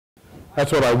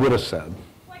That's what I would have said.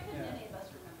 Why couldn't any of us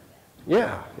remember that?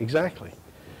 Yeah, exactly.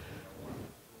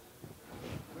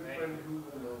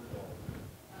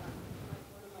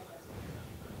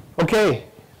 Okay.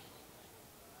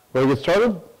 Want to get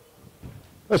started?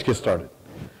 Let's get started.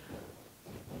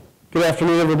 Good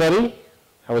afternoon, everybody.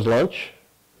 How was lunch?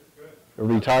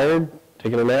 Everybody tired?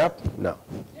 Taking a nap? No.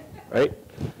 Right?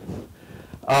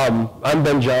 I'm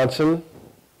Ben Johnson,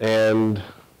 and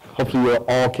hopefully you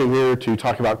all came here to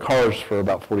talk about cars for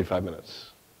about 45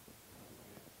 minutes.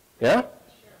 Yeah?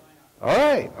 All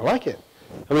right, I like it.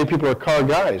 How many people are car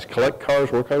guys? Collect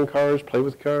cars, work on cars, play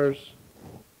with cars?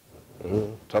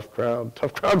 Tough crowd.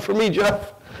 Tough crowd for me,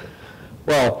 Jeff.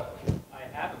 Well, I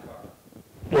have a car.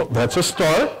 Well, that's a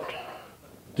start.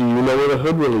 Do you know where the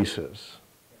hood release is?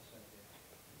 Yes, I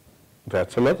do.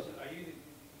 That's another. Are you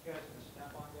guys the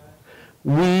Snap-on guys?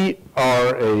 We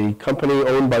are a company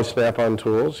owned by Snap-on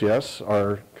Tools, yes.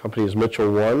 Our company is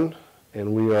Mitchell 1,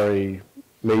 and we are a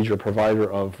major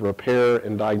provider of repair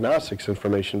and diagnostics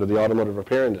information to the automotive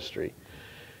repair industry.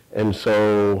 And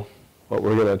so what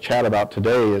we're going to chat about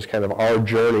today is kind of our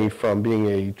journey from being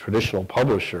a traditional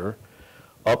publisher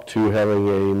up to having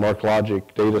a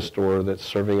MarkLogic data store that's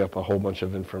serving up a whole bunch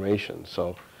of information.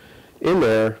 So in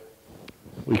there,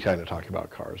 we kind of talk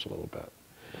about cars a little bit.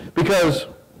 Because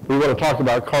we want to talk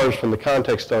about cars from the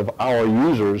context of our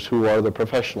users who are the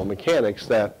professional mechanics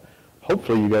that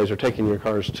hopefully you guys are taking your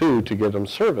cars to get them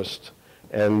serviced.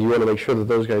 And you want to make sure that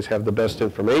those guys have the best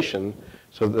information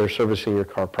so that they're servicing your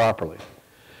car properly.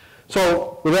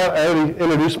 So with that, I already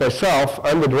introduced myself.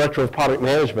 I'm the Director of Product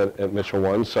Management at Mitchell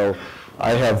 1. So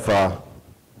I have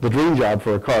the dream job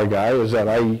for a car guy is that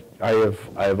I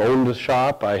have owned a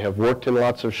shop. I have worked in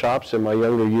lots of shops in my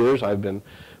younger years. I've been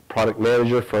product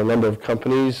manager for a number of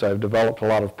companies. I've developed a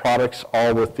lot of products,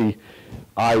 all with the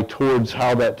eye towards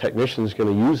how that technician is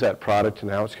going to use that product and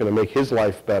how it's going to make his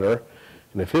life better.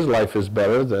 And if his life is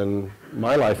better, then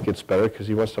my life gets better because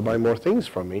he wants to buy more things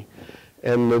from me.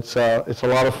 And it's a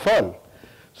lot of fun.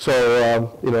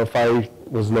 So, if I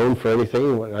was known for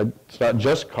anything, it's not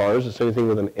just cars, it's anything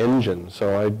with an engine.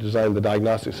 So I designed the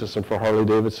diagnostic system for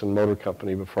Harley-Davidson Motor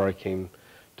Company before I came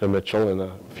to Mitchell and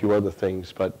a few other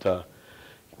things. But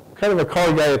kind of a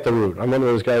car guy at the root. I'm one of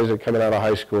those guys that coming out of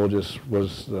high school just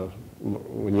was,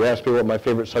 when you asked me what my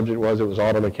favorite subject was, it was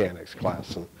auto mechanics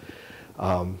class. And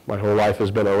my whole life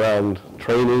has been around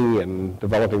training and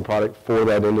developing product for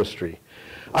that industry.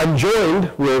 I'm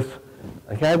joined with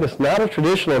a guy that's not a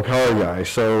traditional car guy,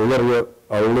 so we're going to get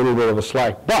a little bit of a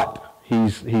slack. But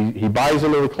he buys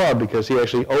into the club because he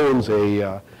actually owns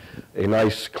a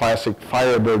nice classic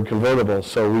Firebird convertible.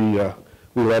 So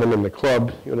we let him in the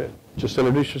club. You want to just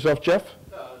introduce yourself, Jeff?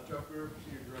 Jeff Weir,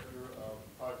 Senior Director of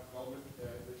Product Development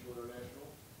at Mitchell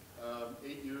International.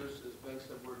 8 years as Ben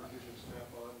said, we're Division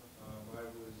Snap-on. I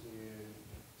was in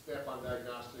Snap-on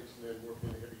Diagnostics and then worked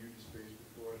in the heavy-duty space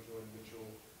before I joined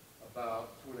Mitchell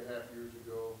about 2.5 years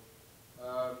ago.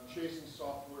 Chasing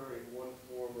software in one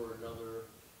form or another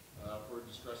for a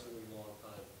distressingly long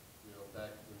time,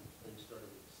 back when things started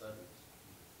with the 70s.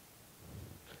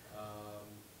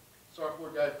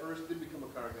 Software guy first, did become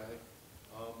a car guy.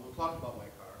 We'll talk about my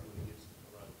car when it gets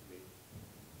around to me.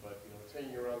 But,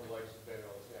 hanging around the likes of Ben and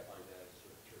all the Snap-on guys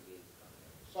sort of turned me into a car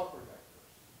guy. Software guy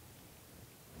first.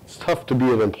 It's tough to be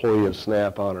an employee of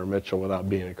Snap-on or Mitchell without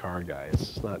being a car guy.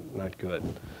 It's not good.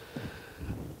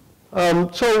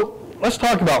 So let's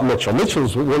talk about Mitchell.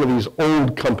 Mitchell's one of these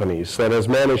old companies that has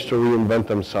managed to reinvent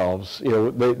themselves.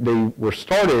 They were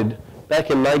started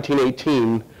back in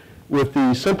 1918 with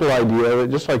the simple idea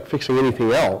that just like fixing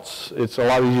anything else, it's a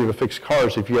lot easier to fix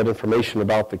cars if you had information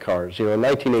about the cars. In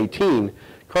 1918,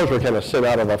 cars were kind of sent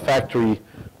out of a factory,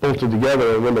 bolted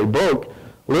together, and when they broke,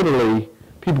 literally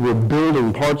people were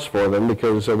building parts for them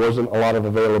because there wasn't a lot of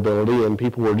availability, and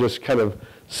people were just kind of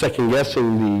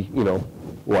second-guessing the,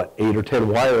 8 or 10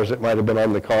 wires that might have been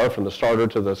on the car, from the starter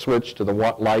to the switch to the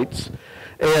lights.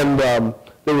 And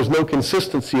there was no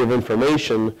consistency of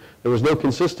information. There was no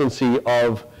consistency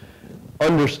of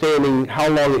understanding how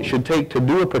long it should take to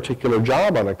do a particular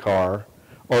job on a car,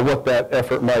 or what that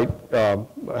effort might,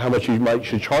 how much you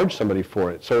should charge somebody for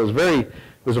it. So it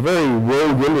was a very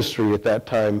rogue industry at that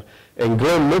time. And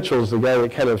Glenn Mitchell's the guy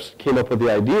that kind of came up with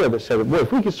the idea that said, well,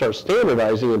 if we could start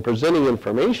standardizing and presenting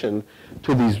information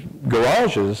to these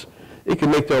garages, it could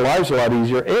make their lives a lot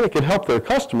easier, and it could help their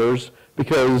customers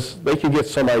because they could get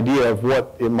some idea of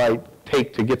what it might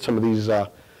take to get some of these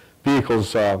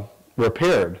vehicles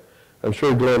repaired. I'm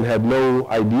sure Glenn had no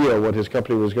idea what his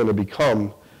company was going to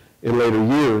become in later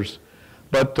years.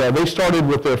 But they started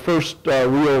with their first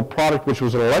real product, which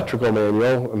was an electrical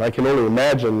manual, and I can only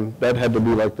imagine that had to be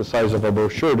like the size of a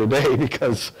brochure today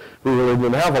because we really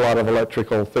didn't have a lot of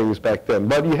electrical things back then.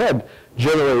 But you had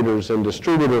generators and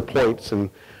distributor points and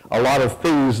a lot of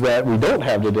things that we don't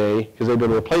have today because they've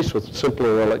been replaced with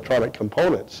simpler electronic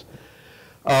components.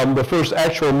 The first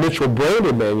actual Mitchell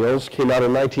branded manuals came out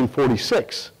in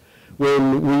 1946.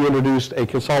 When we introduced a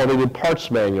consolidated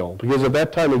parts manual. Because at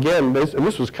that time, again, and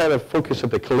this was kind of focused at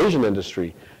the collision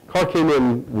industry. Car came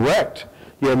in wrecked.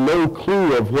 You had no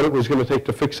clue of what it was going to take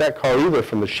to fix that car either,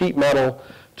 from the sheet metal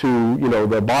to, you know,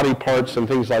 the body parts and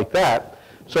things like that.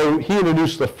 So he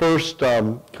introduced the first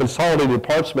consolidated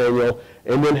parts manual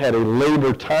and then had a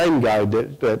labor time guide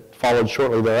that followed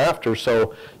shortly thereafter.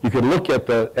 So you could look at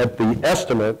the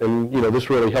estimate, and, you know,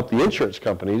 this really helped the insurance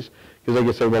companies because they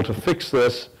could say, well, to fix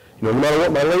this, no matter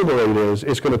what my labor rate is,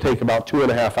 it's going to take about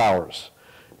 2.5 hours.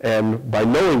 And by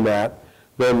knowing that,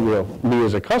 then, you know, me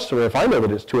as a customer, if I know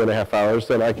that it's 2.5 hours,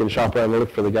 then I can shop around and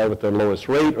look for the guy with the lowest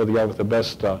rate or the guy with the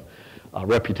best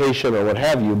reputation or what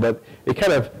have you. But it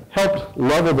kind of helped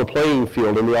level the playing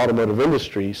field in the automotive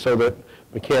industry so that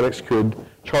mechanics could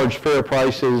charge fair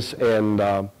prices and,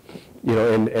 you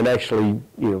know, and actually,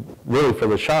 you know, really for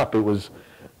the shop, it was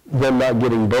them not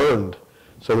getting burned,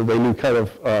 so that they knew kind of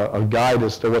a guide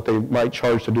as to what they might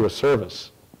charge to do a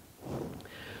service.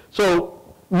 So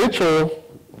Mitchell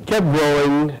kept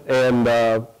growing and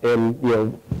you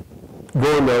know,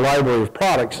 growing their library of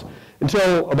products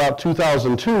until about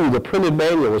 2002. The printed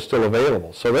manual was still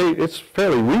available. So it's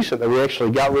fairly recent that we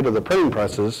actually got rid of the printing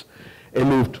presses and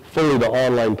moved fully to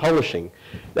online publishing.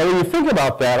 Now, when you think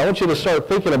about that, I want you to start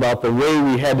thinking about the way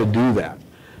we had to do that,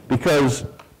 because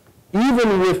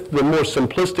even with the more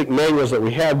simplistic manuals that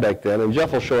we had back then, and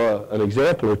Jeff will show an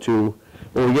example or two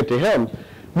when we get to him,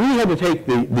 we had to take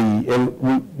and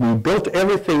we built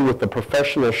everything with the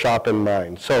professional shop in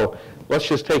mind. So let's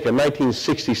just take a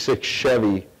 1966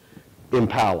 Chevy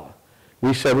Impala.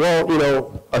 We said, well, you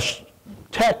know, a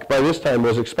tech by this time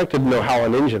was expected to know how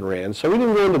an engine ran, so we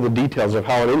didn't go into the details of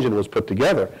how an engine was put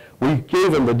together. We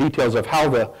gave them the details of how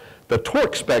the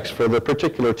torque specs for the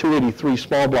particular 283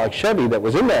 small block Chevy that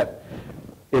was in that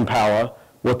Impala,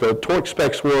 what the torque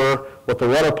specs were, what the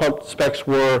water pump specs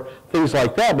were, things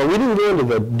like that. But we didn't go into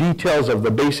the details of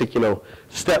the basic, you know,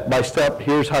 step by step,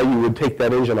 here's how you would take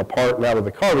that engine apart and out of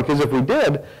the car. Because if we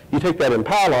did, you take that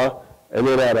Impala and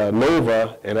then add a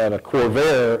Nova and add a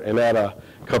Corvair and add a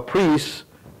Caprice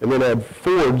and then add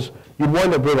Fords, you'd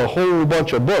wind up with a whole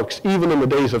bunch of books, even in the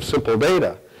days of simple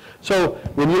data. So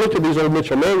when you looked at these old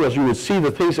Mitchell manuals, you would see the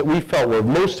things that we felt were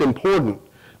most important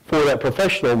for that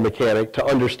professional mechanic to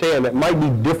understand that might be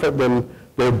different than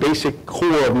their basic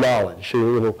core of knowledge.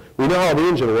 You know, we know how the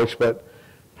engine works, but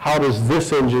how does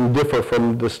this engine differ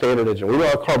from the standard engine? We know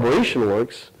how carburation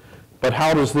works, but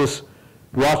how does this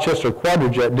Rochester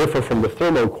quadrajet differ from the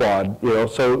thermoquad? You know,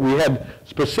 so we had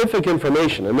specific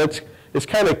information, and it's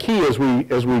kind of key as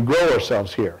we grow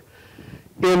ourselves here.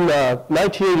 In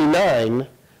 1989,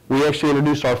 we actually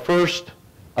introduced our first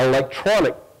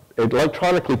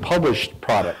electronically published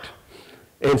product.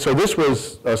 And so this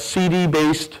was a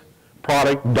CD-based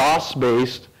product,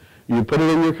 DOS-based. You put it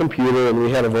in your computer, and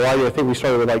we had a variety. I think we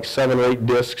started with like 7 or 8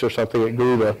 disks or something. It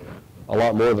grew to a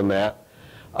lot more than that.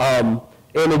 And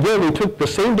again, we took the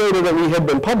same data that we had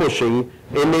been publishing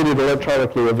and made it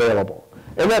electronically available.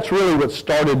 And that's really what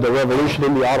started the revolution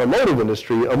in the automotive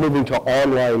industry of moving to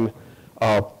online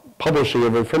publishing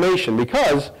of information.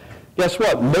 Because guess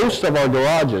what? Most of our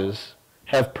garages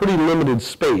have pretty limited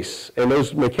space, and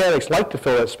those mechanics like to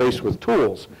fill that space with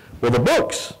tools. Well, the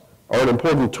books are an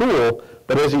important tool,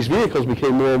 but as these vehicles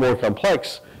became more and more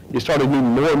complex, you started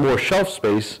needing more and more shelf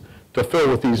space to fill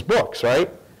with these books, right?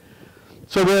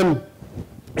 So then,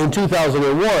 in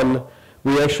 2001,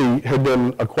 we actually had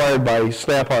been acquired by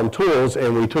Snap-on Tools,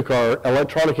 and we took our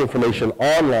electronic information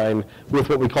online with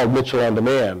what we called Mitchell On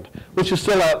Demand, which is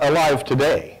still alive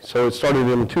today. So it started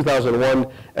in 2001.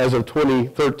 As of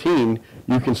 2013,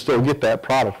 you can still get that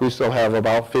product. We still have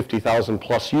about 50,000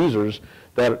 plus users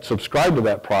that subscribe to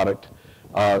that product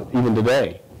even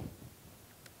today.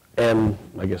 And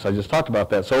I guess I just talked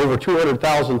about that. So over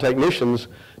 200,000 technicians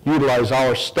utilize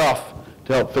our stuff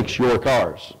to help fix your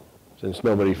cars, since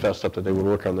nobody fessed up that they would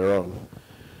work on their own.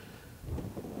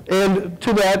 And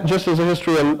to that, just as a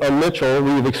history on Mitchell,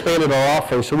 we've expanded our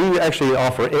offering. So we actually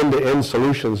offer end-to-end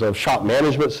solutions of shop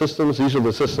management systems. These are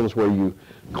the systems where you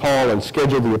call and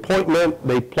schedule the appointment.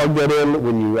 They plug that in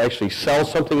when you actually sell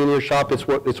something in your shop. It's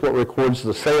what records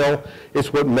the sale.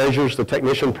 It's what measures the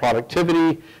technician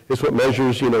productivity. It's what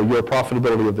measures, you know, your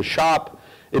profitability of the shop.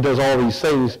 It does all these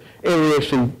things. And we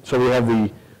actually, so we have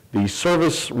the the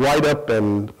service write-up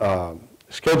and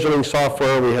scheduling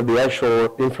software. We have the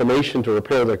actual information to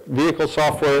repair the vehicle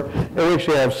software. And we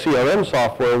actually have CRM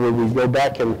software where we go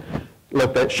back and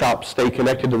let that shop stay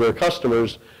connected to their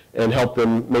customers and help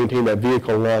them maintain that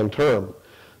vehicle long term.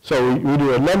 So we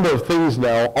do a number of things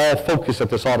now, all focused at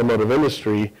this automotive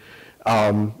industry.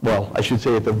 Well, I should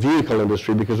say at the vehicle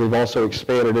industry, because we've also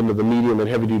expanded into the medium and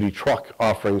heavy duty truck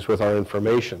offerings with our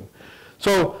information.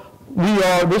 So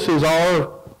this is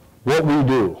what we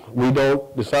do.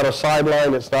 It's not a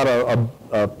sideline, it's not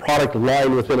a product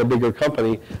line within a bigger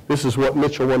company. This is what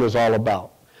Mitchell 1 is all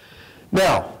about.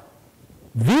 Now,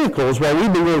 vehicles, while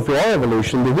we've been going through our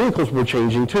evolution, the vehicles were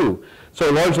changing too. So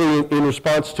largely in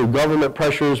response to government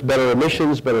pressures, better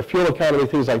emissions, better fuel economy,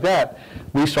 things like that,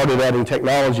 we started adding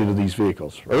technology to these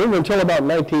vehicles. Remember, until about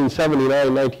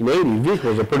 1979, 1980,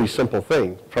 vehicles are a pretty simple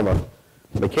thing from a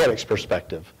mechanic's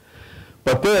perspective.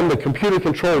 But then the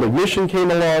computer-controlled ignition came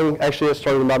along. Actually, it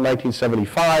started in about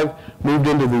 1975, moved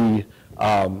into the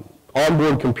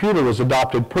onboard computer was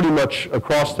adopted pretty much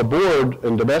across the board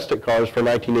in domestic cars for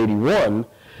 1981.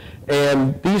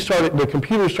 And the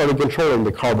computers started controlling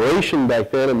the carburation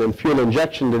back then and then fuel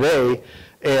injection today,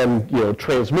 and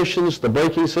transmissions, the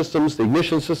braking systems, the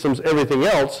ignition systems, everything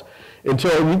else,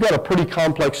 until you've got a pretty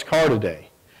complex car today.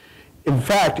 In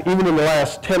fact, even in the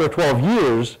last 10 or 12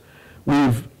 years,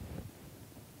 we've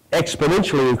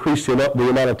exponentially increased the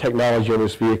amount of technology on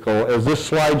this vehicle. As this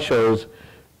slide shows,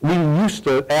 we used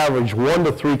to average 1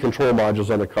 to 3 control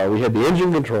modules on a car. We had the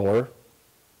engine controller,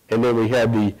 and then we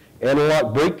had the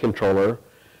analog brake controller,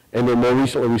 and then more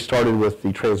recently we started with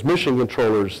the transmission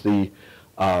controllers, the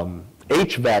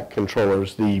HVAC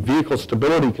controllers, the vehicle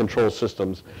stability control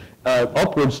systems,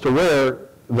 upwards to where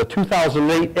the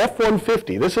 2008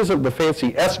 F-150, this isn't the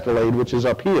fancy Escalade, which is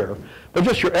up here, but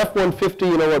just your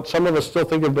F-150, what some of us still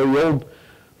think of the old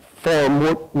farm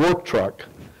work truck,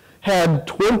 had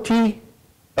 20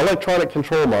 electronic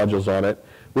control modules on it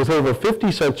with over 50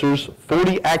 sensors,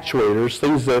 40 actuators,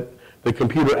 things that the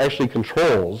computer actually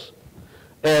controls,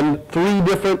 and 3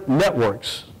 different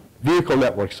networks, vehicle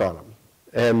networks on them.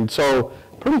 And so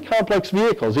pretty complex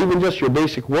vehicles, even just your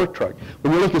basic work truck.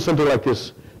 When you look at something like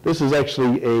this, this is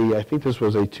actually I think this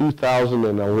was a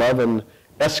 2011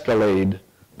 Escalade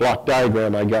block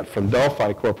diagram I got from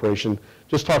Delphi Corporation.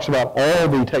 Just talks about all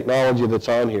the technology that's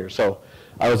on here. So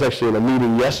I was actually in a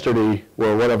meeting yesterday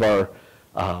where one of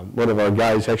our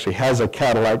guys actually has a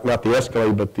Cadillac, not the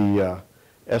Escalade, but the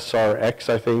SRX,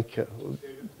 I think,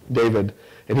 David.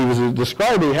 And he was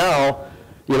describing how,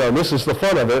 this is the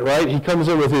fun of it, right? He comes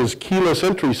in with his keyless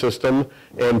entry system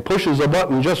and pushes a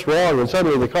button just wrong, and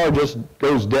suddenly the car just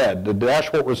goes dead. The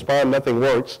dash won't respond, nothing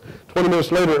works. 20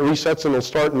 minutes later, it resets and will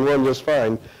start and run just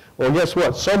fine. Well, guess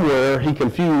what? Somewhere he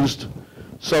confused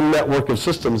some network of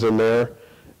systems in there,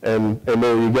 and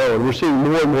there you go. And we're seeing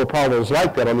more and more problems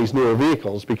like that on these newer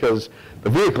vehicles because the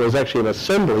vehicle is actually an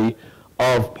assembly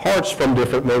of parts from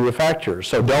different manufacturers.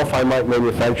 So Delphi might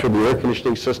manufacture the air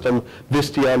conditioning system,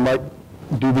 Visteon might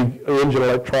do the engine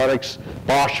electronics,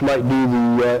 Bosch might do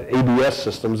the ABS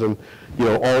systems, and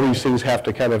all these things have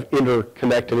to kind of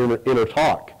interconnect and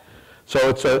intertalk. So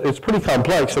it's pretty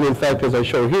complex, and in fact, as I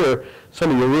show here,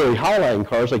 some of your really high-line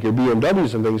cars, like your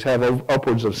BMWs and things, have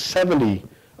upwards of 70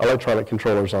 electronic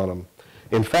controllers on them.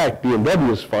 In fact,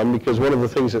 BMW is fun because one of the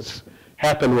things that's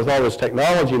happened with all this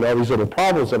technology and all these little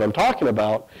problems that I'm talking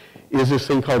about is this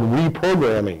thing called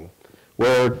reprogramming,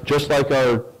 where just like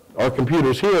our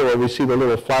computers here, where we see the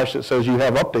little flash that says you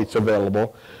have updates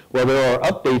available, well, there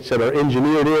are updates that are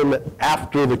engineered in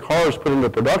after the car is put into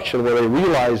production where they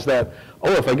realize that,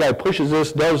 oh, if a guy pushes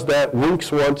this, does that,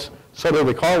 winks once,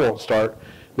 suddenly the car won't start.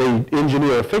 They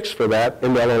engineer a fix for that,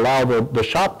 and they'll allow the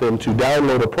shop then to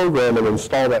download a program and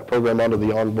install that program onto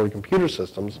the onboard computer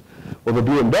systems. Well, the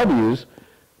BMWs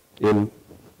in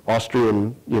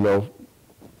Austrian,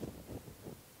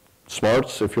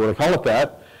 smarts, if you want to call it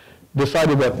that,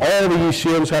 decided that all the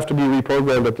ECMs have to be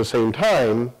reprogrammed at the same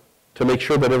time to make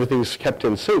sure that everything's kept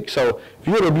in sync. So if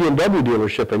you're at a BMW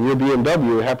dealership and your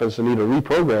BMW happens to need a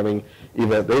reprogramming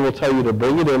event, they will tell you to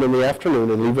bring it in the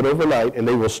afternoon and leave it overnight, and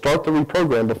they will start the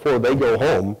reprogram before they go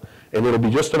home, and it'll be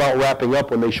just about wrapping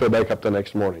up when they show back up the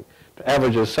next morning. The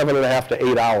average is 7.5 to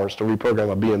 8 hours to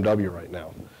reprogram a BMW right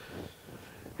now.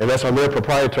 And that's on their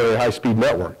proprietary high-speed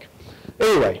network.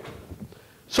 Anyway,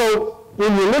 so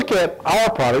when you look at our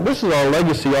product, this is our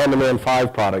legacy on-demand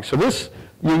 5 product. So this,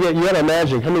 you got to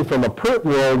imagine coming from a print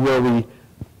world where we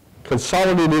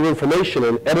consolidated information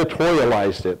and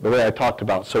editorialized it the way I talked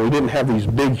about. So we didn't have these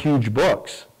big, huge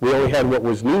books. We only had what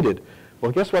was needed.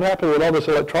 Well, guess what happened when all this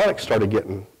electronics started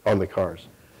getting on the cars?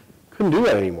 Couldn't do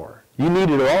that anymore. You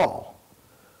needed it all.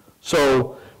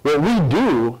 So what we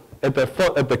do at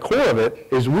the core of it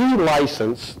is we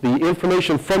license the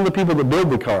information from the people that build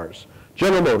the cars.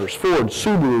 General Motors, Ford,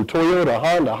 Subaru, Toyota,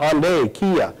 Honda, Hyundai,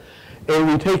 Kia. And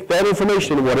we take that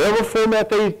information in whatever format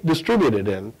they distribute it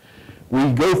in.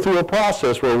 We go through a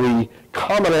process where we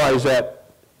commonalize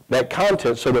that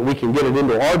content so that we can get it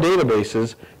into our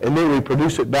databases, and then we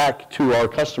produce it back to our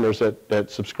customers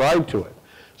that subscribe to it.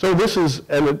 So this is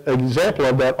an example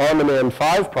of that On-Demand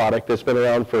 5 product that's been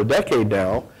around for a decade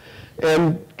now,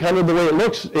 and kind of the way it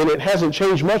looks, and it hasn't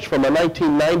changed much from a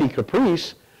 1990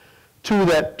 Caprice to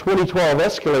that 2012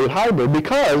 Escalade hybrid,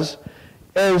 because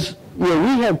as we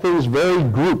had things very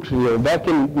grouped, back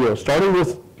in, starting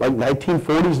with like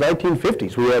 1940s,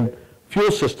 1950s, we had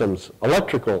fuel systems,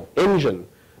 electrical, engine.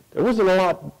 There wasn't a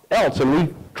lot else, and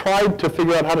we tried to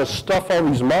figure out how to stuff all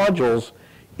these modules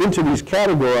into these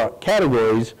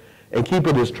categories and keep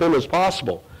it as trim as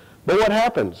possible. But what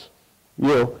happens? When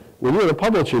you're in the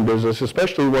publishing business,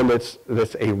 especially one that's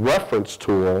a reference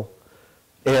tool,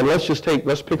 and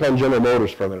let's pick on General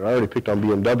Motors for a minute. I already picked on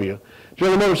BMW.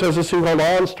 General Motors has this thing called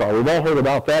OnStar. We've all heard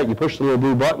about that. You push the little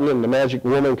blue button, and the magic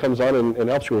woman comes on and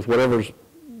helps you with whatever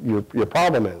your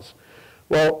problem is.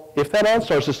 Well, if that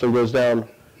OnStar system goes down,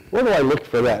 where do I look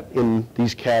for that in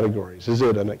these categories? Is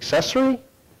it an accessory?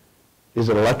 Is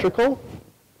it electrical?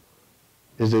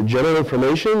 Is it general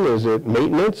information? Is it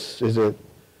maintenance? Is it,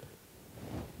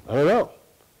 I don't know.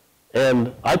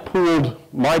 And I pooled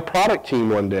my product team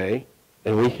one day,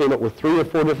 and we came up with 3 or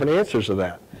 4 different answers to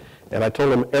that. And I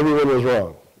told them everyone was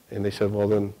wrong. And they said, well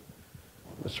then,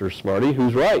 Mr. Smarty,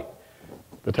 who's right?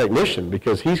 The technician,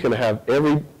 because he's going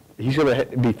to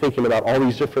be thinking about all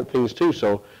these different things too.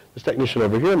 So this technician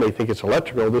over here may think it's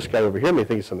electrical, this guy over here may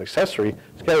think it's an accessory,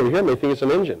 this guy over here may think it's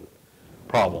an engine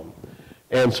problem.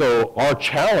 And so our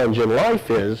challenge in life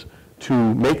is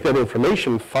to make that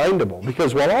information findable,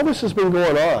 because while all this has been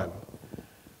going on,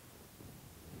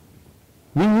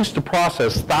 we used to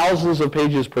process thousands of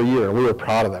pages per year, and we were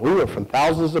proud of that. We went from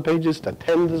thousands of pages to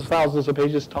tens of thousands of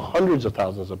pages to hundreds of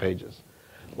thousands of pages.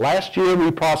 Last year,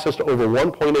 we processed over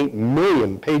 1.8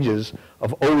 million pages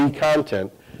of OE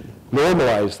content,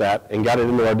 normalized that, and got it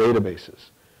into our databases.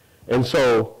 And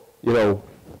so,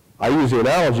 I use the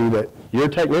analogy that you're a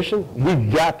technician,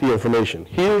 we've got the information.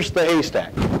 Here's the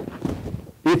haystack.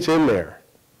 It's in there.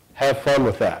 Have fun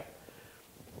with that.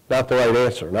 Not the right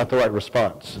answer, not the right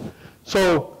response.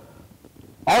 So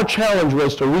our challenge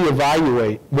was to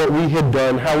reevaluate what we had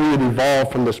done, how we had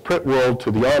evolved from this print world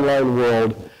to the online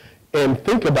world, and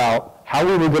think about how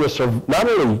we were going to not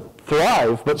only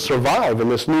thrive, but survive in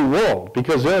this new world.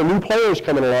 Because there are new players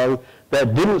coming along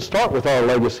that didn't start with our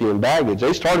legacy and baggage.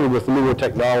 They started with newer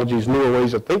technologies, newer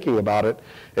ways of thinking about it.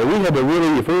 And we had to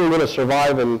really, if we were going to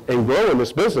survive and grow in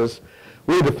this business,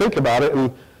 we had to think about it.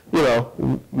 And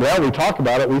now we talk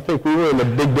about it, we think we were in the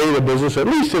big data business, at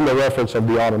least in the reference of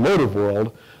the automotive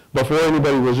world, before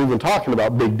anybody was even talking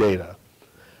about big data.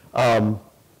 And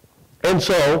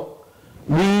so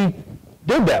we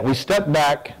did that. We stepped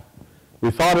back,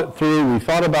 we thought it through, we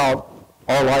thought about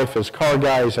our life as car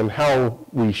guys and how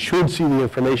we should see the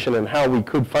information and how we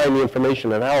could find the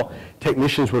information and how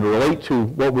technicians would relate to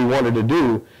what we wanted to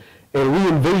do. And we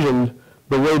envisioned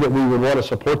the way that we would want to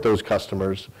support those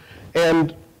customers.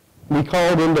 And we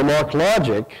called into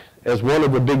MarkLogic as one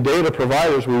of the big data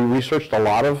providers. We researched a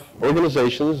lot of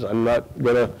organizations. I'm not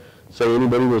going to say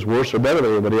anybody was worse or better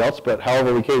than anybody else, but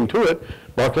however we came to it,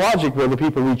 MarkLogic were the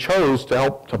people we chose to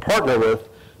help to partner with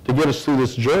to get us through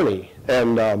this journey.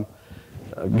 And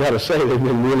I've got to say they've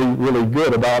been really, really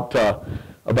good about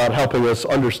helping us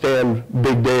understand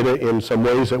big data in some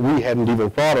ways that we hadn't even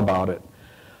thought about it.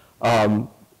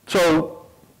 So,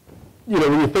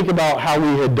 when you think about how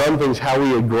we had done things, how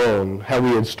we had grown, how we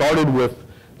had started with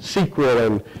SQL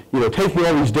and, taking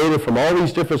all these data from all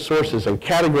these different sources and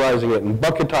categorizing it and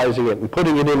bucketizing it and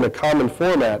putting it into common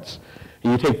formats,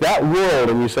 and you take that world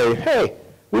and you say, hey,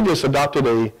 we just adopted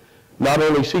a not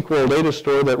only SQL data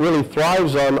store that really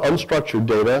thrives on unstructured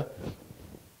data,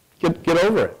 get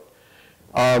over it.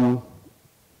 I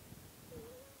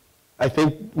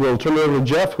think we'll turn it over to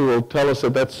Jeff, who will tell us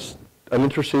that that's an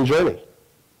interesting journey.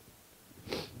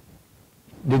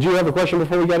 Did you have a question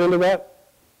before we got into that?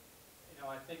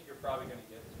 I think you're probably going to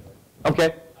get to it. Okay.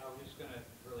 I was just going to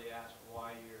really ask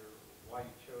why you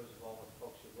chose of all the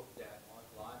folks you looked at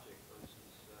MarkLogic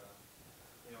versus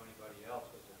anybody else.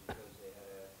 Was it because they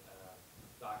had a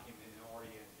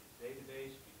document-oriented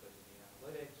database, because of the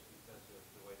analytics, because of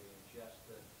the way they ingest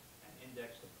and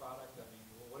index the product? I mean,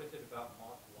 what is it about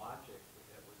MarkLogic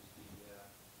that was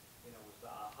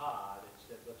the aha that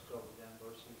said let's go with them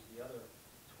versus the other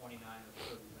 29 or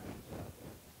 30 vendors out there?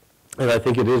 And I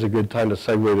think it is a good time to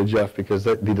segue to Jeff, because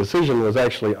the decision was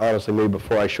actually honestly made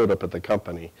before I showed up at the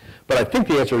company. But I think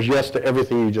the answer is yes to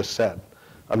everything you just said.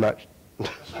 I'm not. Turn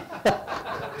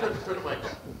the mic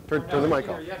off. Turn the mic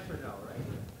off. Yes or no, right?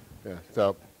 Yeah,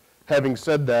 so having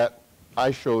said that,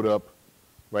 I showed up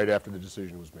right after the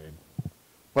decision was made.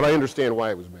 But I understand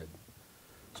why it was made.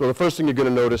 So the first thing you're going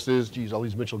to notice is, geez, all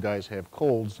these Mitchell guys have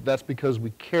colds. That's because we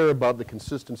care about the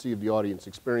consistency of the audience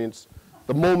experience.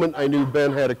 The moment I knew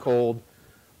Ben had a cold,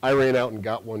 I ran out and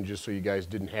got one just so you guys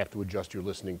didn't have to adjust your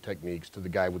listening techniques to the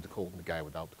guy with the cold and the guy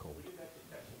without the cold.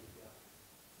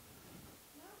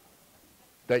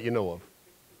 That you know of.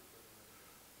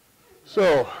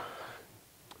 So,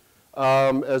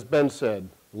 as Ben said,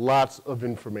 lots of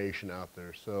information out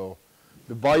there. So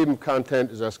the volume of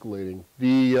content is escalating.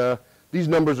 These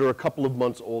numbers are a couple of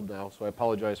months old now, so I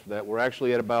apologize for that. We're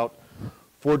actually at about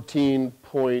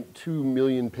 14.2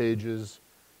 million pages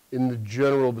in the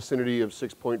general vicinity of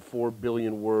 6.4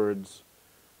 billion words.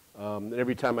 And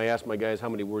every time I ask my guys how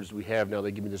many words do we have now,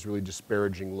 they give me this really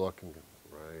disparaging look and go,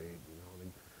 right, they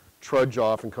trudge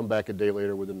off and come back a day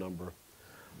later with a number.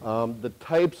 The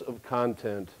types of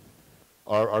content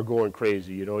are going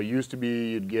crazy. You know, it used to be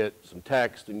you'd get some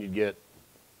text and you'd get,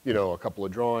 you know, a couple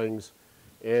of drawings.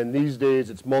 And these days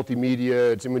it's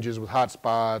multimedia, it's images with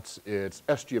hotspots, it's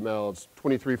SGML, it's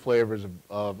 23 flavors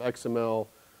of XML,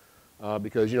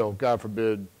 because, you know, God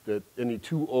forbid that any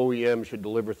two OEMs should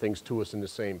deliver things to us in the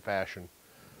same fashion.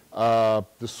 The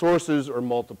sources are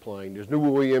multiplying. There's new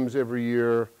OEMs every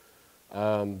year.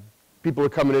 People are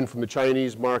coming in from the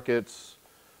Chinese markets.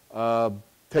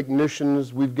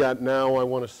 Technicians, we've got now, I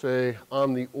want to say,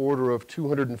 on the order of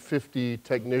 250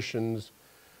 technicians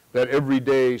that every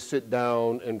day sit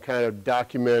down and kind of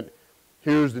document,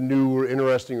 here's the new or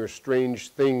interesting or strange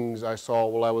things I saw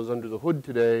while I was under the hood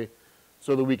today,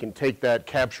 so that we can take that,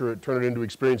 capture it, turn it into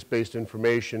experience-based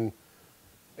information,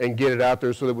 and get it out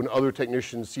there so that when other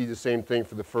technicians see the same thing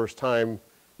for the first time,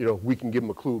 you know, we can give them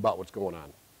a clue about what's going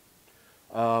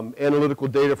on. Analytical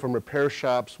data from repair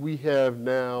shops. We have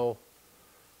now,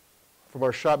 from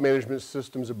our shop management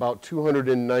systems, about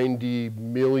 290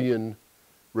 million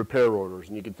repair orders.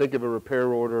 And you can think of a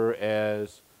repair order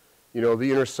as, you know, the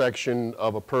intersection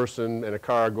of a person and a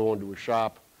car going to a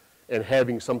shop and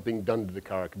having something done to the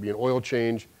car. It could be an oil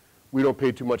change. We don't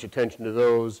pay too much attention to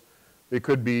those. It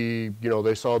could be, you know,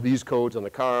 they saw these codes on the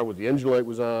car where the engine light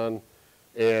was on,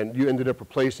 and you ended up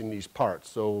replacing these parts.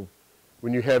 So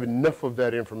when you have enough of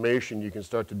that information, you can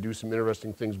start to do some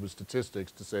interesting things with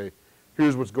statistics to say,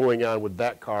 here's what's going on with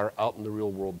that car out in the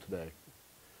real world today.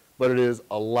 But it is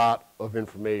a lot of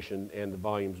information, and the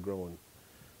volume's growing.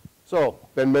 So,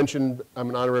 Ben mentioned I'm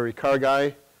an honorary car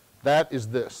guy. That is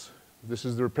this. This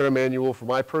is the repair manual for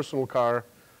my personal car,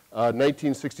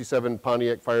 1967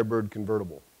 Pontiac Firebird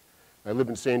convertible. I live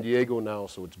in San Diego now,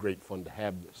 so it's great fun to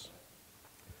have this.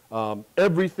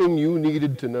 Everything you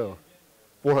needed to know.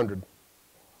 400.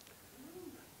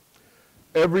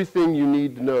 Everything you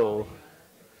need to know.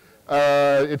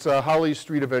 It's a Holly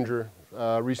Street Avenger.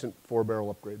 Recent 4-barrel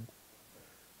upgrade.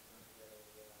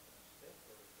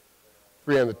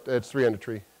 It's 3 on the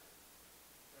tree.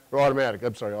 Or automatic,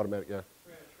 I'm sorry, automatic, yeah.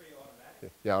 3 on a tree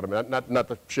automatic? Yeah, automatic, not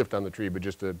the shift on the tree, but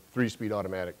just a 3-speed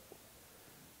automatic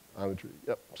on the tree.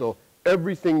 Yep, so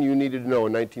everything you needed to know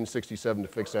in 1967 to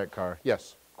fix that car.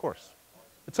 Yes, of course.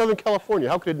 It's Southern California,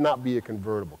 how could it not be a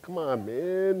convertible? Come on,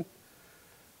 man.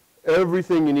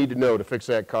 Everything you need to know to fix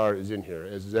that car is in here,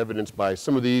 as is evidenced by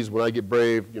some of these. When I get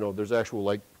brave, you know, there's actual,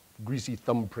 like, greasy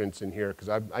thumbprints in here, because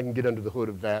I can get under the hood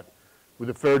of that with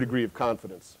a fair degree of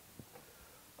confidence.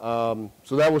 So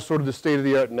that was sort of the state of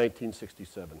the art in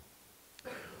 1967.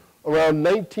 Around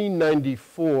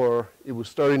 1994, it was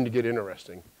starting to get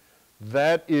interesting.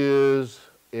 That is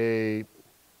a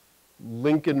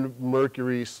Lincoln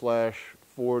Mercury /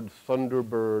 Ford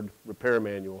Thunderbird repair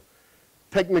manual.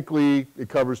 Technically, it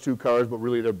covers 2 cars, but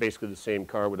really they're basically the same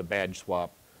car with a badge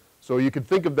swap. So you could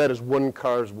think of that as 1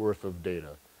 car's worth of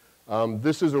data.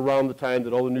 This is around the time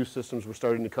that all the new systems were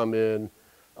starting to come in,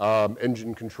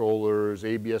 engine controllers,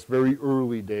 ABS, very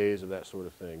early days of that sort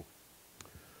of thing.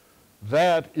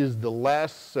 That is the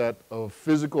last set of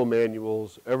physical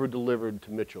manuals ever delivered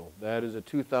to Mitchell. That is a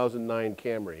 2009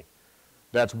 Camry.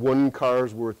 That's 1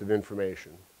 car's worth of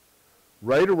information.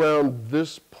 Right around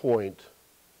this point,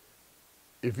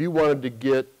 if you wanted to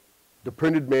get the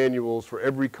printed manuals for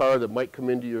every car that might come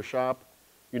into your shop,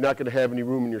 you're not going to have any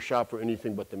room in your shop for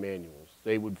anything but the manuals.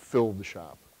 They would fill the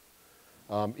shop.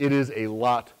 It is a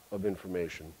lot of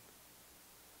information.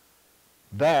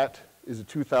 That is a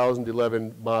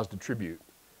 2011 Mazda Tribute.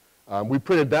 We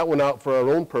printed that one out for our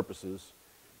own purposes.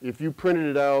 If you printed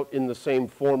it out in the same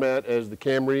format as the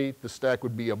Camry, the stack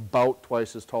would be about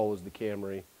twice as tall as the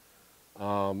Camry.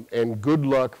 And good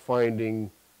luck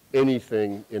finding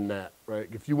anything in that, right?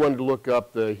 If you wanted to look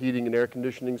up the heating and air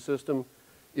conditioning system,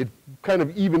 it's kind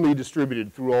of evenly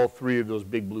distributed through all three of those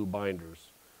big blue binders.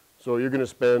 So you're going to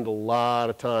spend a lot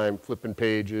of time flipping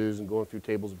pages and going through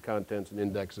tables of contents and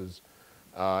indexes,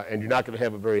 and you're not going to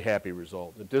have a very happy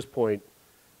result. At this point,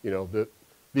 you know,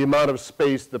 the amount of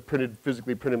space the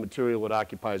physically printed material would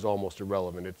occupy is almost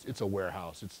irrelevant. It's a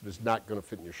warehouse. It's not going to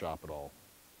fit in your shop at all.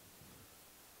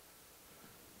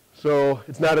 So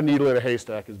it's not a needle in a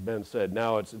haystack, as Ben said.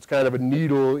 Now it's kind of a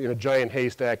needle in a giant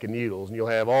haystack of needles, and you'll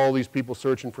have all these people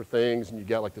searching for things, and you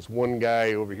got like this one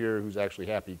guy over here who's actually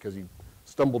happy because he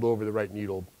stumbled over the right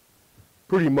needle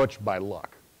pretty much by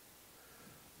luck.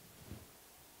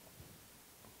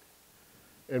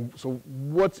 And so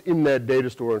what's in that data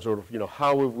store, and sort of, you know,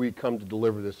 how have we come to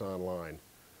deliver this online?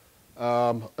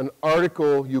 An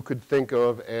article you could think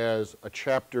of as a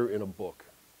chapter in a book.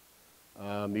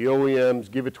 The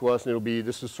OEMs give it to us, and it'll be,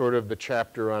 this is sort of the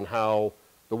chapter on how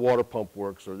the water pump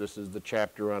works, or this is the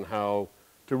chapter on how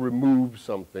to remove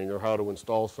something or how to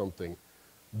install something.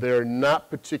 They're not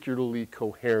particularly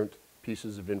coherent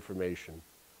pieces of information,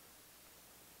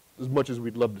 as much as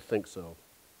we'd love to think so.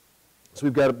 So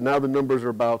we've got, now the numbers are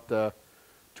about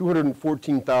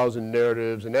 214,000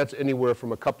 narratives, and that's anywhere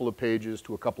from a couple of pages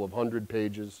to a couple of hundred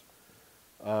pages.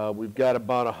 We've got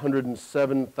about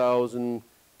 107,000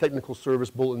 technical service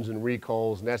bulletins and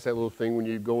recalls, and that's that little thing when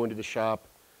you go into the shop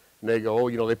and they go, oh,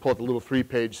 you know, they pull out the little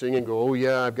 3-page thing and go, oh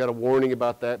yeah, I've got a warning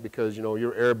about that because, you know,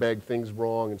 your airbag thing's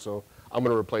wrong, and so I'm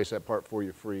going to replace that part for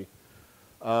you free.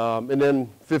 And then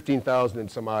 15,000 and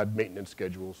some odd maintenance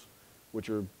schedules, which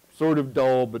are sort of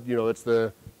dull, but, you know, it's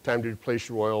the time to replace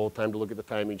your oil, time to look at the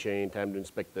timing chain, time to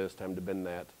inspect this, time to bend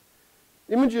that.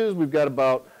 Images, we've got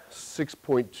about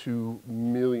 6.2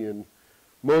 million.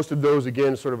 Most of those,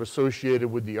 again, sort of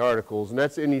associated with the articles, and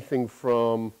that's anything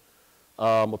from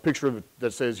a picture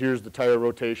that says, here's the tire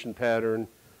rotation pattern,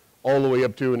 all the way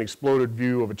up to an exploded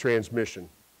view of a transmission.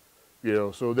 You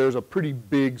know, so there's a pretty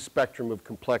big spectrum of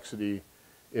complexity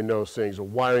in those things, a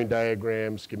wiring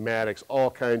diagram, schematics,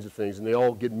 all kinds of things, and they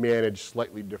all get managed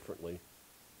slightly differently.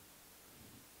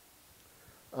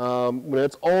 When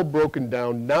it's all broken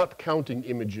down, not counting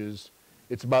images,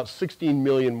 it's about 16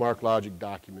 million MarkLogic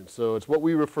documents. So it's what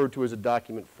we refer to as a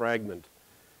document fragment.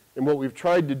 And what we've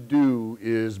tried to do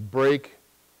is break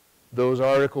those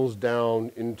articles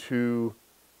down into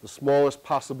the smallest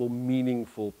possible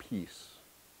meaningful piece.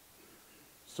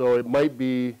 So it might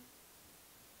be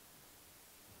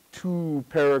 2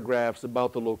 paragraphs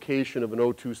about the location of an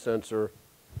O2 sensor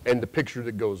and the picture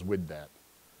that goes with that.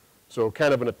 So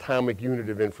kind of an atomic unit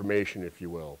of information, if you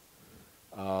will,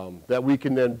 that we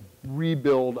can then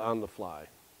rebuild on the fly.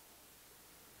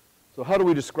 So how do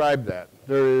we describe that?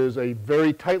 There is a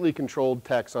very tightly controlled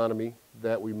taxonomy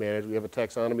that we manage. We have a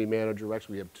taxonomy manager.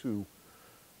 Actually, we have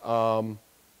 2.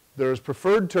 There's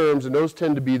preferred terms, and those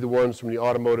tend to be the ones from the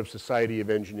Automotive Society of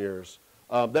Engineers.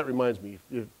 That reminds me,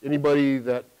 if anybody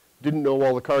that didn't know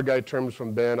all the car guide terms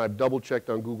from Ben, I've double-checked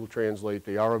on Google Translate.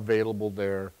 They are available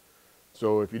there.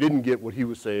 So if you didn't get what he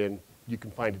was saying, you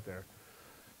can find it there.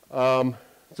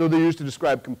 So they're used to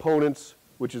describe components,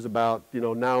 which is about, you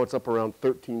know, now it's up around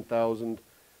 13,000.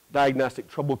 Diagnostic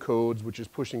trouble codes, which is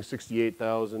pushing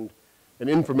 68,000. And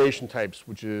information types,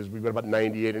 which is, we've got about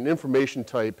 98. And information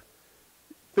type,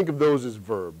 think of those as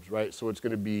verbs, right? So it's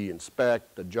going to be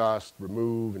inspect, adjust,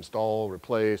 remove, install,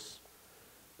 replace.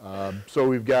 So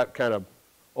we've got kind of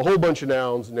a whole bunch of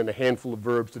nouns and then a handful of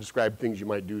verbs to describe things you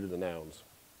might do to the nouns.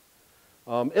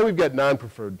 And we've got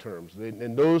non-preferred terms,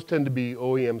 and those tend to be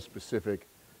OEM specific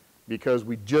because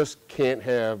we just can't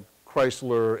have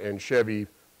Chrysler and Chevy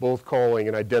both calling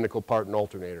an identical part an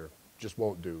alternator. Just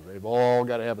won't do. They've all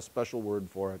got to have a special word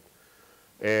for it.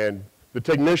 And the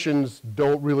technicians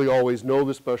don't really always know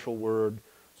the special word,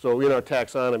 so in our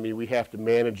taxonomy we have to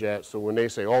manage that. So when they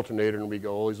say alternator and we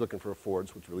go, oh, he's looking for a Ford,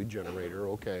 so it's really generator,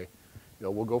 okay. You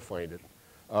know, we'll go find it.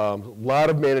 A lot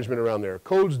of management around there.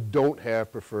 Codes don't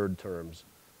have preferred terms.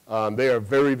 They are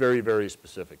very, very, very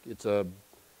specific. It's a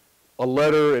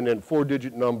letter and then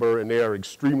 4-digit number, and they are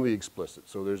extremely explicit.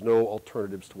 So there's no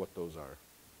alternatives to what those are.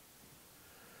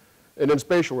 And then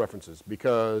spatial references,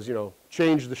 because, you know,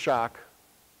 change the shock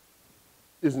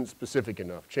isn't specific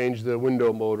enough. Change the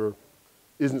window motor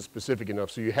isn't specific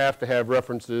enough. So you have to have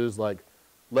references like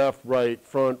left, right,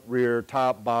 front, rear,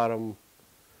 top, bottom,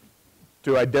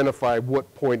 to identify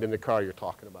what point in the car you're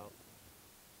talking about.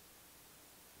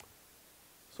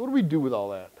 So what do we do with all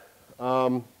that?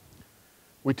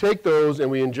 We take those and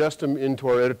we ingest them into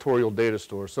our editorial data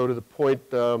store. So to the point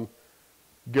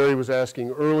Gary was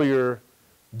asking earlier,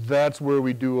 that's where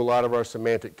we do a lot of our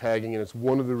semantic tagging, and it's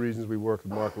one of the reasons we work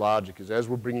with MarkLogic is as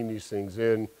we're bringing these things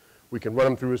in, we can run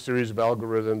them through a series of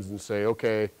algorithms and say,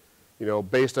 okay, you know,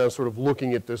 based on sort of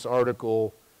looking at this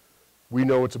article, we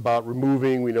know it's about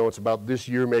removing, we know it's about this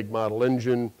year, make, model,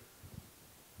 engine.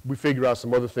 We figure out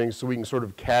some other things so we can sort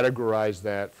of categorize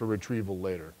that for retrieval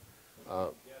later.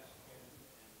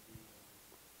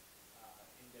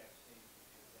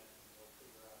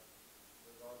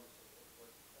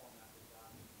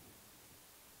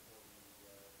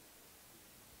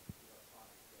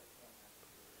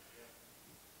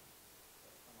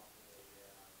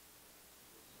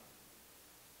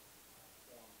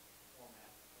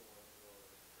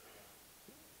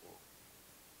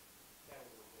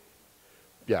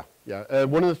 Yeah.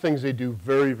 One of the things they do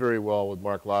very, very well with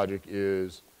MarkLogic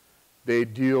is they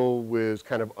deal with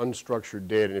kind of unstructured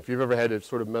data. And if you've ever had to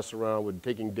sort of mess around with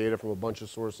taking data from a bunch of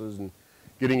sources and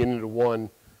getting it into one,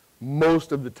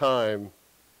 most of the time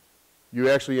you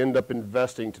actually end up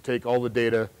investing to take all the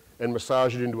data and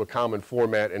massage it into a common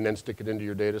format and then stick it into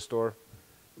your data store.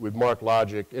 With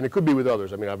MarkLogic, and it could be with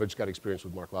others. I mean, I've just got experience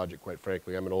with MarkLogic, quite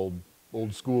frankly. I'm an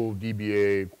old school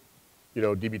DBA, you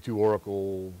know, DB2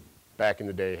 Oracle, back in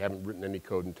the day, haven't written any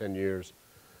code in 10 years.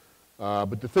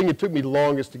 But the thing that took me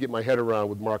longest to get my head around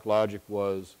with MarkLogic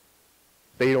was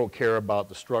they don't care about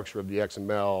the structure of the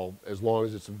XML as long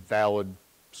as it's a valid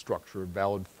structure,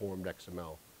 valid formed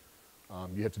XML.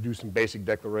 You have to do some basic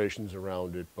declarations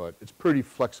around it, but it's pretty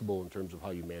flexible in terms of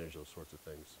how you manage those sorts of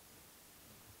things.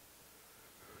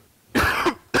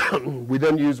 We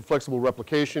then use a flexible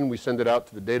replication. We send it out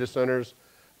to the data centers.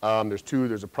 There's two.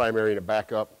 There's a primary and a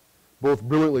backup, both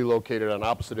brilliantly located on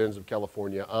opposite ends of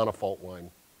California on a fault line,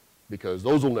 because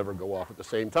those will never go off at the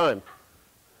same time.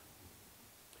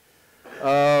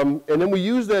 And then we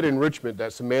use that enrichment,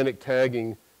 that semantic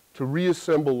tagging, to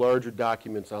reassemble larger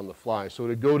documents on the fly. So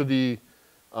to go to the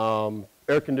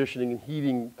air conditioning and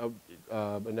heating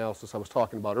analysis I was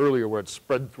talking about earlier, where it's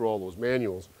spread through all those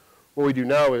manuals, what we do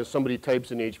now is somebody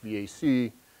types in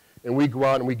HVAC, and we go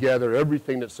out and we gather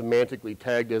everything that's semantically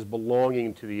tagged as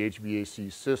belonging to the HVAC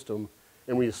system,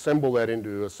 and we assemble that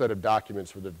into a set of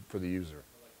documents for the user.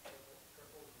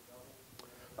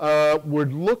 We're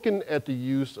looking at the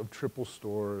use of triple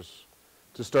stores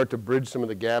to start to bridge some of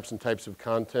the gaps in types of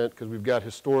content, because we've got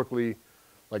historically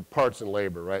like parts and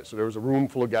labor, right? So there was a room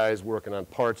full of guys working on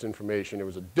parts information. There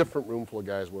was a different room full of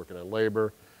guys working on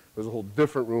labor. There was a whole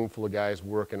different room full of guys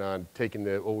working on taking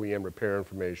the OEM repair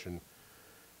information.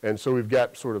 And so we've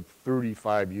got sort of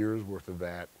 35 years worth of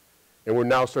that. And we're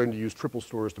now starting to use triple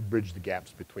stores to bridge the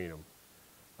gaps between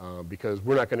them. Because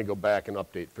we're not going to go back and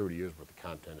update 30 years worth of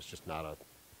content. It's just not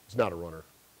a runner.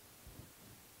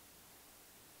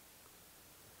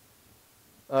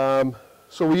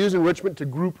 So we use enrichment to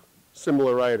group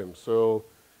similar items. So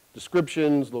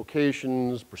descriptions,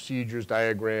 locations, procedures,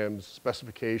 diagrams,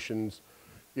 specifications.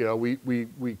 You know, we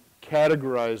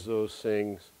categorize those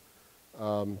things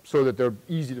so that they're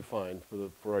easy to find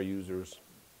for our users.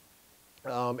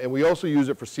 And we also use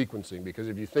it for sequencing, because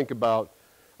if you think about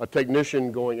a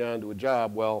technician going on to a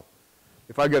job, well,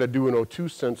 if I got to do an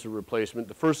O2 sensor replacement,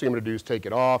 the first thing I'm going to do is take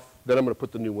it off, then I'm going to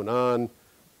put the new one on,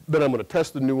 then I'm going to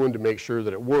test the new one to make sure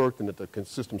that it worked and that the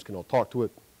systems can all talk to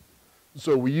it.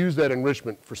 So we use that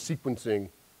enrichment for sequencing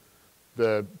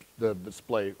the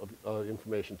display of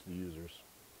information to the users.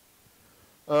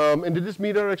 And did this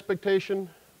meet our expectation?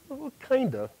 Well,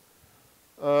 kinda.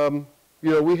 You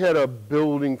know, we had a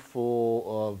building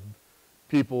full of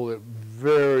people that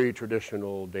very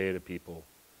traditional data people,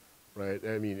 right?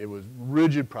 I mean, it was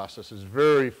rigid processes,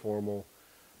 very formal.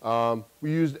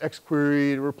 We used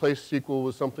XQuery to replace SQL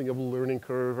with something of a learning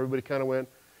curve. Everybody kind of went,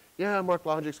 yeah,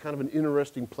 MarkLogic's kind of an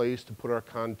interesting place to put our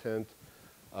content.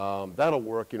 That'll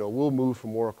work, you know, we'll move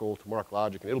from Oracle to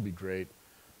MarkLogic and it'll be great.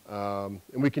 And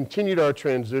we continued our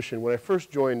transition. When I first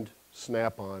joined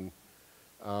Snap-on,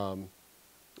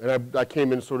 and I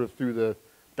came in sort of through the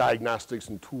diagnostics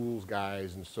and tools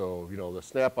guys, and so, you know, the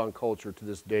Snap-on culture to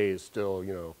this day is still,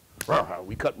 you know, rah,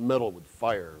 we cut metal with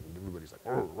fire, and everybody's like,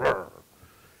 rah, rah.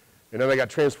 And then I got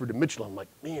transferred to Mitchell. I'm like,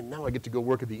 man, now I get to go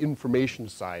work at the information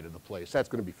side of the place. That's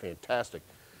going to be fantastic.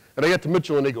 And I got to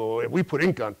Mitchell, and they go, we put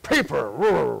ink on paper.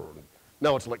 Rah.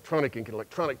 Now it's electronic ink and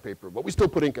electronic paper, but we still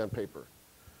put ink on paper.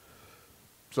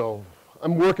 So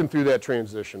I'm working through that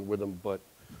transition with them, but,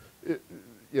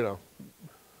 you know.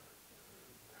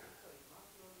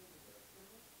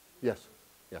 Yes,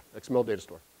 yeah, XML data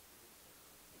store.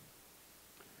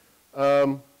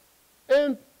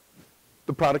 And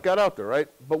the product got out there, right?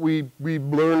 But we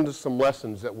learned some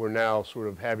lessons that we're now sort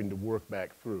of having to work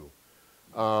back through.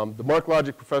 The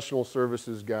MarkLogic professional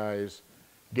services guys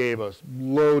gave us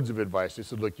loads of advice. They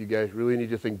said, look, you guys really need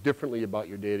to think differently about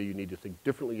your data. You need to think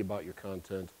differently about your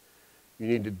content. You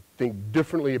need to think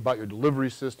differently about your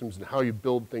delivery systems and how you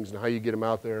build things and how you get them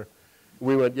out there. And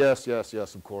we went, yes, yes,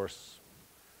 yes, of course.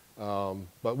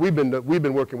 But we've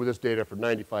been working with this data for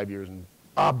 95 years, and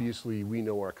obviously we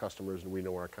know our customers and we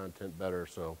know our content better,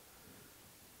 so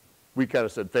we kind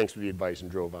of said thanks for the advice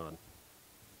and drove on.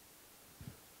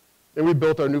 And we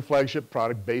built our new flagship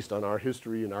product based on our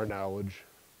history and our knowledge.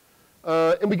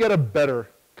 And we got a better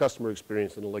customer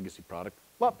experience than a legacy product,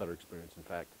 a lot better experience, in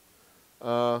fact.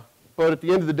 But at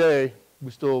the end of the day,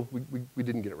 we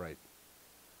didn't get it right.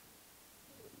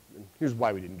 And here's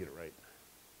why we didn't get it right.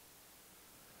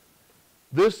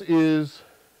 This is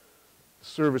the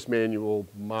service manual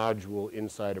module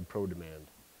inside of ProDemand.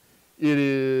 It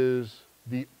is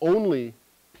the only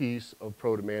piece of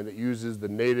ProDemand that uses the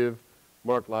native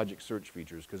MarkLogic search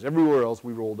features, because everywhere else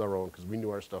we rolled our own because we knew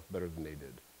our stuff better than they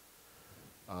did.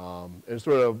 And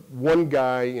sort of one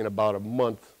guy in about a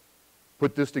month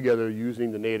put this together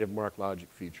using the native MarkLogic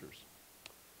features.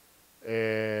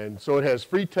 And so it has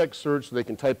free text search, so they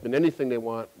can type in anything they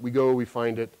want. We go, we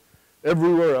find it.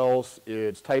 Everywhere else,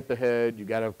 it's type ahead. You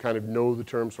got to kind of know the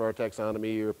terms for our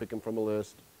taxonomy or pick them from a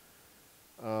list.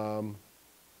 And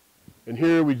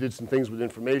here we did some things with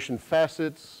information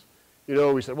facets. You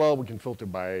know, we said, well, we can filter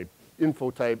by info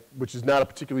type, which is not a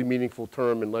particularly meaningful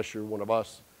term unless you're one of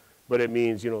us. But it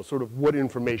means, you know, sort of what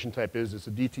information type is. It's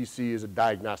a DTC is a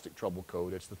diagnostic trouble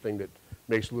code. It's the thing that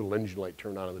makes a little engine light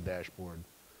turn on the dashboard.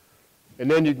 And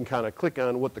then you can kind of click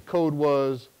on what the code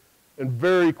was, and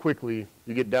very quickly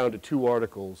you get down to 2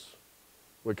 articles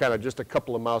with kind of just a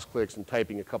couple of mouse clicks and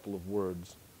typing a couple of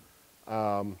words.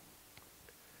 And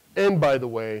by the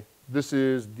way, this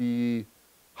is the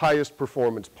highest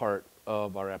performance part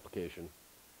of our application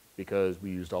because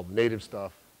we used all the native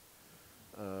stuff.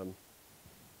 And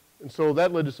so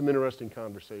that led to some interesting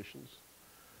conversations.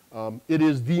 It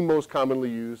is the most commonly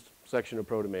used section of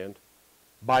ProDemand,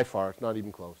 by far, it's not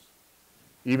even close.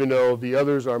 Even though the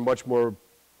others are much more,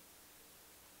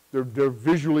 they're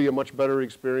visually a much better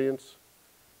experience.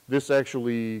 This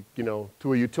actually, you know,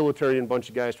 to a utilitarian bunch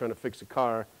of guys trying to fix a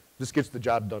car, this gets the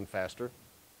job done faster.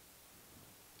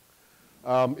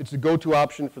 It's a go-to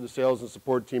option for the sales and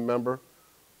support team member.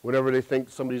 Whenever they think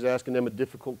somebody's asking them a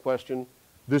difficult question,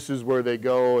 this is where they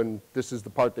go, and this is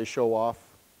the part they show off.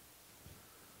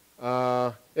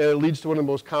 And it leads to one of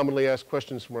the most commonly asked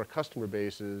questions from our customer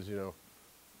base is, you know,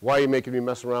 why are you making me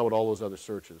mess around with all those other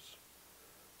searches?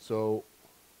 So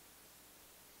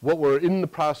what we're in the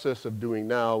process of doing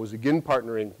now is again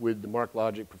partnering with the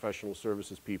MarkLogic professional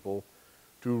services people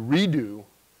to redo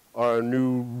our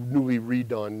newly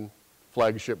redone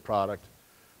flagship product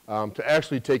to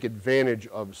actually take advantage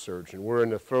of search. And we're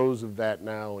in the throes of that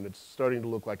now, and it's starting to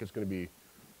look like it's going to be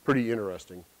pretty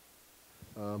interesting.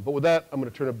 But with that, I'm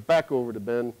going to turn it back over to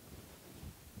Ben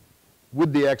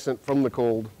with the accent from the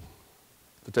cold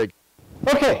to take.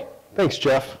 Okay, thanks,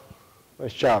 Jeff.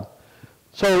 Nice job.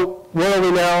 So where are we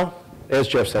now? As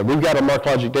Jeff said, we've got a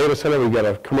MarkLogic data center. We've got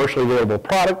a commercially available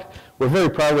product. We're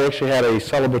very proud. We actually had a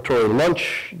celebratory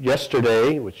lunch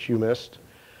yesterday, which you missed,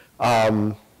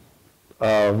 where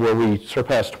we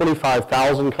surpassed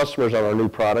 25,000 customers on our new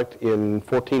product in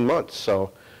 14 months.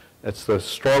 So that's the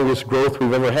strongest growth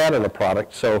we've ever had in a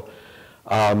product. So,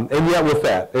 and yet with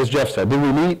that, as Jeff said, did we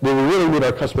really meet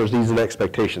our customers' needs and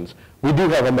expectations? We do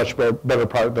have a much better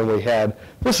product than we had.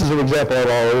 This is an example of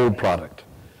our old product.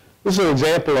 This is an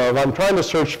example of, I'm trying to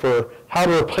search for how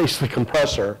to replace the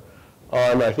compressor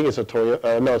on, I think it's a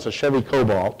Toyota, no, it's a Chevy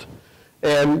Cobalt.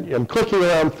 And I'm clicking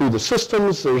around through the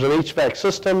systems. There's an HVAC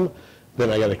system.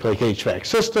 Then I got to click HVAC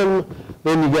system.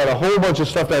 Then you got a whole bunch of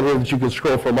stuff down here that you can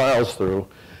scroll for miles through.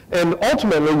 And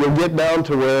ultimately, you'll get down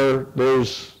to where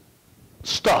there's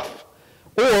stuff.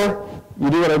 Or you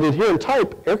do what I did here and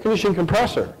type air conditioning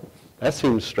compressor. That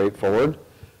seems straightforward.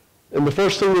 And the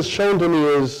first thing that's shown to me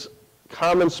is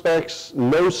common specs,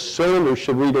 no cylinder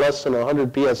should read less than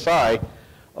 100 PSI.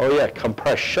 Oh yeah,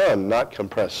 compression, not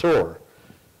compressor.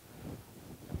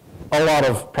 A lot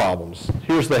of problems.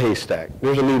 Here's the haystack.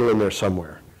 There's a needle in there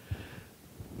somewhere.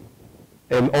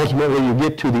 And ultimately you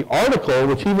get to the article,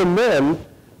 which even then,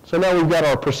 so now we've got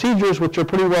our procedures, which are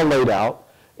pretty well laid out,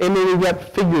 and then we've got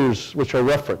figures, which are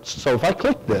referenced. So if I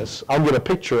click this, I'll get a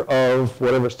picture of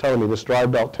whatever it's telling me, this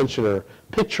drive belt tensioner,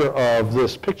 picture of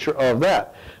this, picture of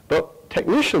that. But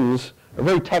technicians are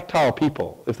very tactile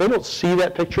people. If they don't see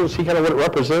that picture and see kind of what it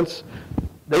represents,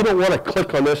 they don't want to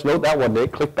click on this, note that one day,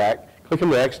 click back click on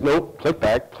the next, nope, click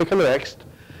back, click on the next.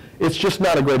 It's just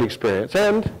not a great experience.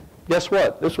 And guess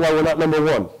what? This is why we're not number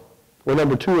one. We're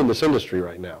number two in this industry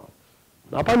right now.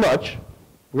 Not by much.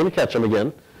 We're going to catch them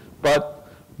again. But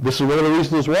this is one of the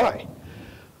reasons why.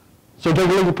 So take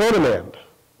a look at ProDemand.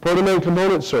 ProDemand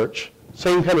component search.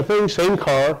 Same kind of thing, same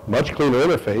car, much cleaner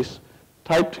interface.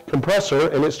 Typed compressor,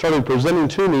 and it started presenting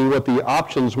to me what the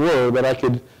options were that I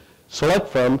could select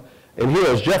from. And here,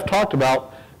 as Jeff talked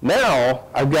about, now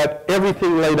I've got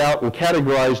everything laid out and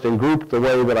categorized and grouped the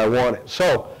way that I want it.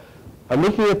 So I'm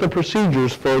looking at the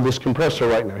procedures for this compressor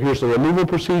right now. Here's the removal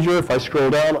procedure. If I scroll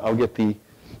down, I'll get the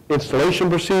installation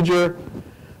procedure.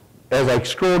 As I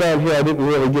scroll down here, I didn't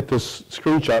really get this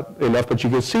screenshot enough, but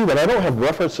you can see that I don't have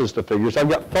references to figures. I've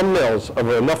got thumbnails of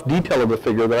enough detail of the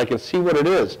figure that I can see what it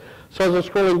is. So as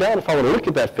I'm scrolling down, if I want to look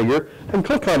at that figure, I can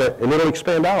click on it, and it'll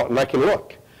expand out, and I can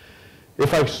look.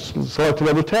 If I select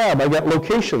another tab, I got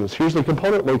locations. Here's the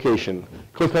component location.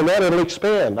 Click on that, it'll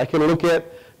expand. I can look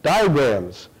at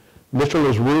diagrams. Mitchell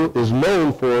is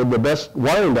known for the best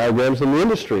wiring diagrams in the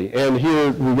industry. And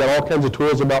here we've got all kinds of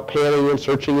tools about panning and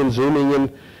searching and zooming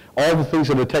and all the things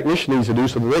that a technician needs to do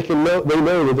so that they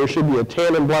know that there should be a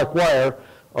tan and black wire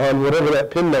on whatever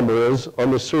that pin number is on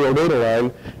the serial data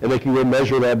line, and they can go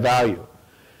measure that value.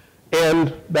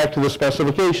 And back to the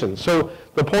specifications. So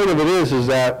the point of it is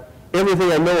that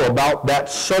everything I know about that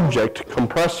subject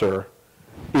compressor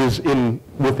is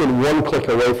within one click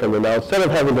away from it. Now, instead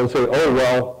of having to say, oh,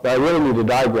 well, I really need a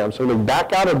diagram, so I'm going to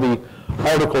back out of the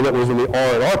article that was in the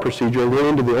R&R procedure and go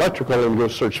into the electrical and go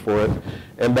search for it,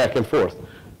 and back and forth.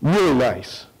 Really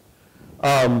nice.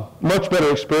 Much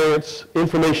better experience.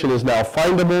 Information is now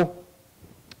findable.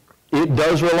 It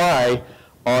does rely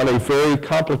on a very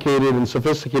complicated and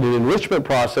sophisticated enrichment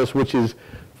process, which is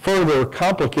further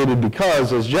complicated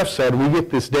because, as Jeff said, we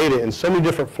get this data in so many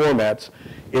different formats.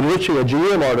 Enriching a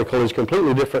GM article is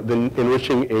completely different than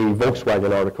enriching a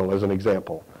Volkswagen article, as an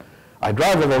example. I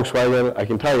drive a Volkswagen. I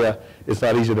can tell you it's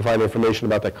not easy to find information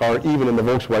about that car, even in the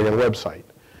Volkswagen website.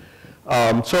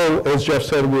 So, as Jeff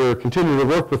said, we're continuing to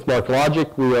work with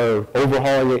MarkLogic. We are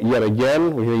overhauling it yet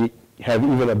again. We have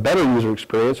even a better user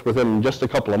experience within just a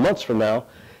couple of months from now.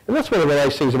 And that's one of the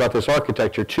nice things about this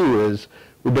architecture, too, is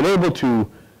we've been able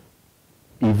to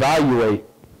evaluate,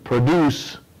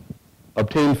 produce,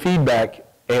 obtain feedback,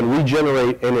 and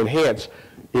regenerate and enhance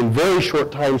in very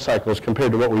short time cycles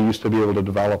compared to what we used to be able to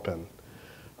develop in.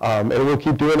 And we'll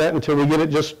keep doing that until we get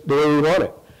it just the way we want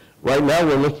it. Right now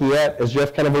we're looking at, as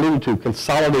Jeff kind of alluded to,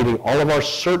 consolidating all of our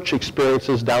search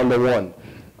experiences down to one.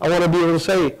 I want to be able to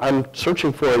say, I'm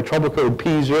searching for a trouble code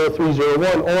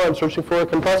P0301, or I'm searching for a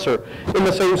compressor. In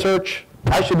the same search,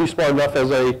 I should be smart enough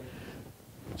as a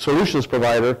solutions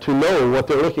provider to know what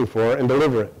they're looking for and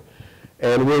deliver it.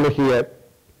 And we're looking at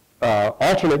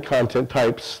alternate content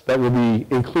types that we'll be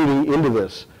including into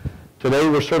this. Today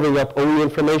we're serving up OE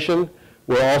information.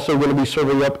 We're also going to be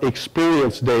serving up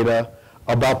experience data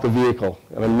about the vehicle.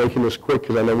 And I'm making this quick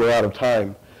because I know we're out of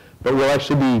time. But we'll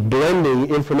actually be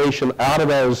blending information out of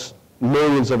those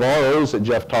millions of ROs that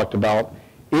Jeff talked about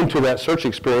into that search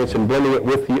experience and blending it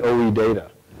with the OE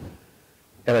data.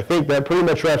 And I think that pretty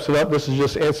much wraps it up. This is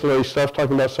just ancillary stuff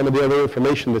talking about some of the other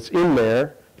information that's in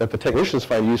there that the technicians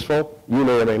find useful. You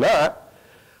may or may not.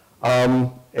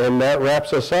 And that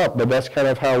wraps us up. But that's kind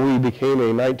of how we became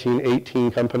a 1918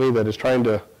 company that is trying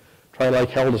like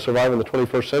hell to survive in the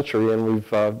 21st century, and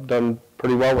we've done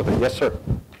pretty well with it. Yes, sir.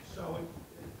 So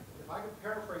if I could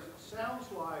paraphrase, it sounds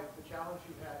like the challenge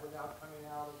you had without coming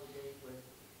out of the gate with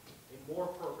a more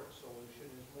perfect solution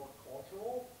is more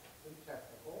cultural than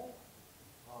technical,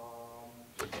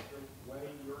 just the way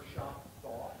your shop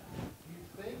thought. Do you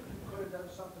think you could have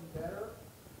done something better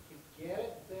to get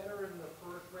it better in the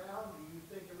first round? Do you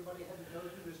think everybody had to go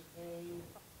through this pain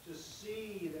to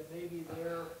see that maybe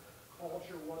their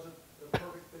culture wasn't the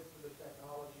perfect fit for the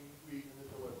technology and the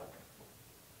delivery?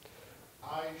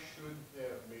 I should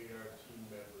have made our team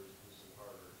members listen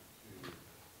harder to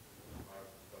our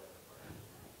development.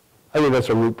 I think that's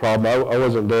a root problem. I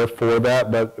wasn't there for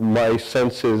that, but my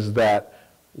sense is that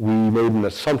we made an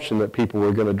assumption that people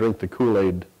were going to drink the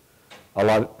Kool-Aid a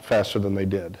lot faster than they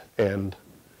did. And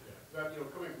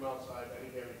coming from outside, I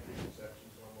didn't have any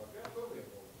preconceptions, so I'm like, yeah, totally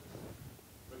involved.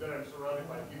 But then I'm surrounded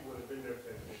by people that have been there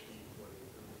 10, 15, 20,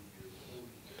 30 years, 40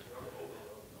 years.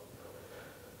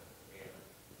 And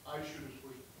I should have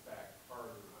pushed back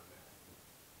harder on that.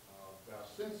 Now,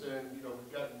 since then,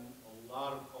 we've gotten a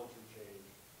lot of culture change.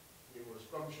 We're a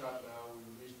Scrum shop now. We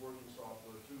release working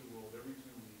software to the world every 2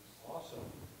 weeks. Awesome.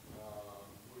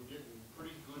 We're getting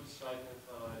pretty good cycle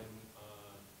time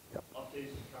on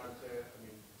updates of content. I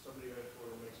mean, somebody at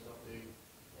editorial makes an update,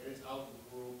 and it's out in the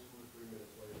world 2 or 3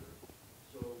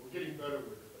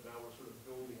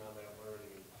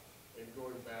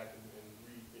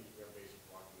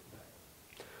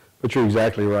 But you're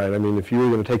exactly right. I mean, if you were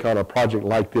going to take on a project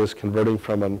like this, converting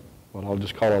from what I'll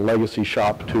just call a legacy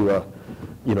shop to a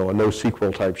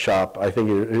NoSQL type shop, I think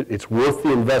it's worth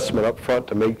the investment up front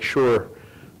to make sure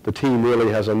the team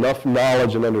really has enough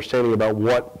knowledge and understanding about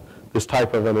what this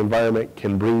type of an environment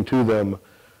can bring to them,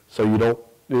 so you don't,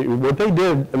 what they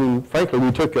did, I mean, frankly,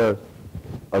 we took a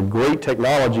great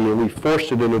technology and we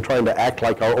forced it into trying to act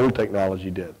like our old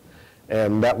technology did.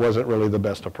 And that wasn't really the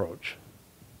best approach.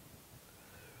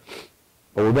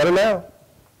 But we're better now.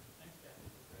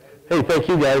 Hey, thank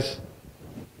you guys.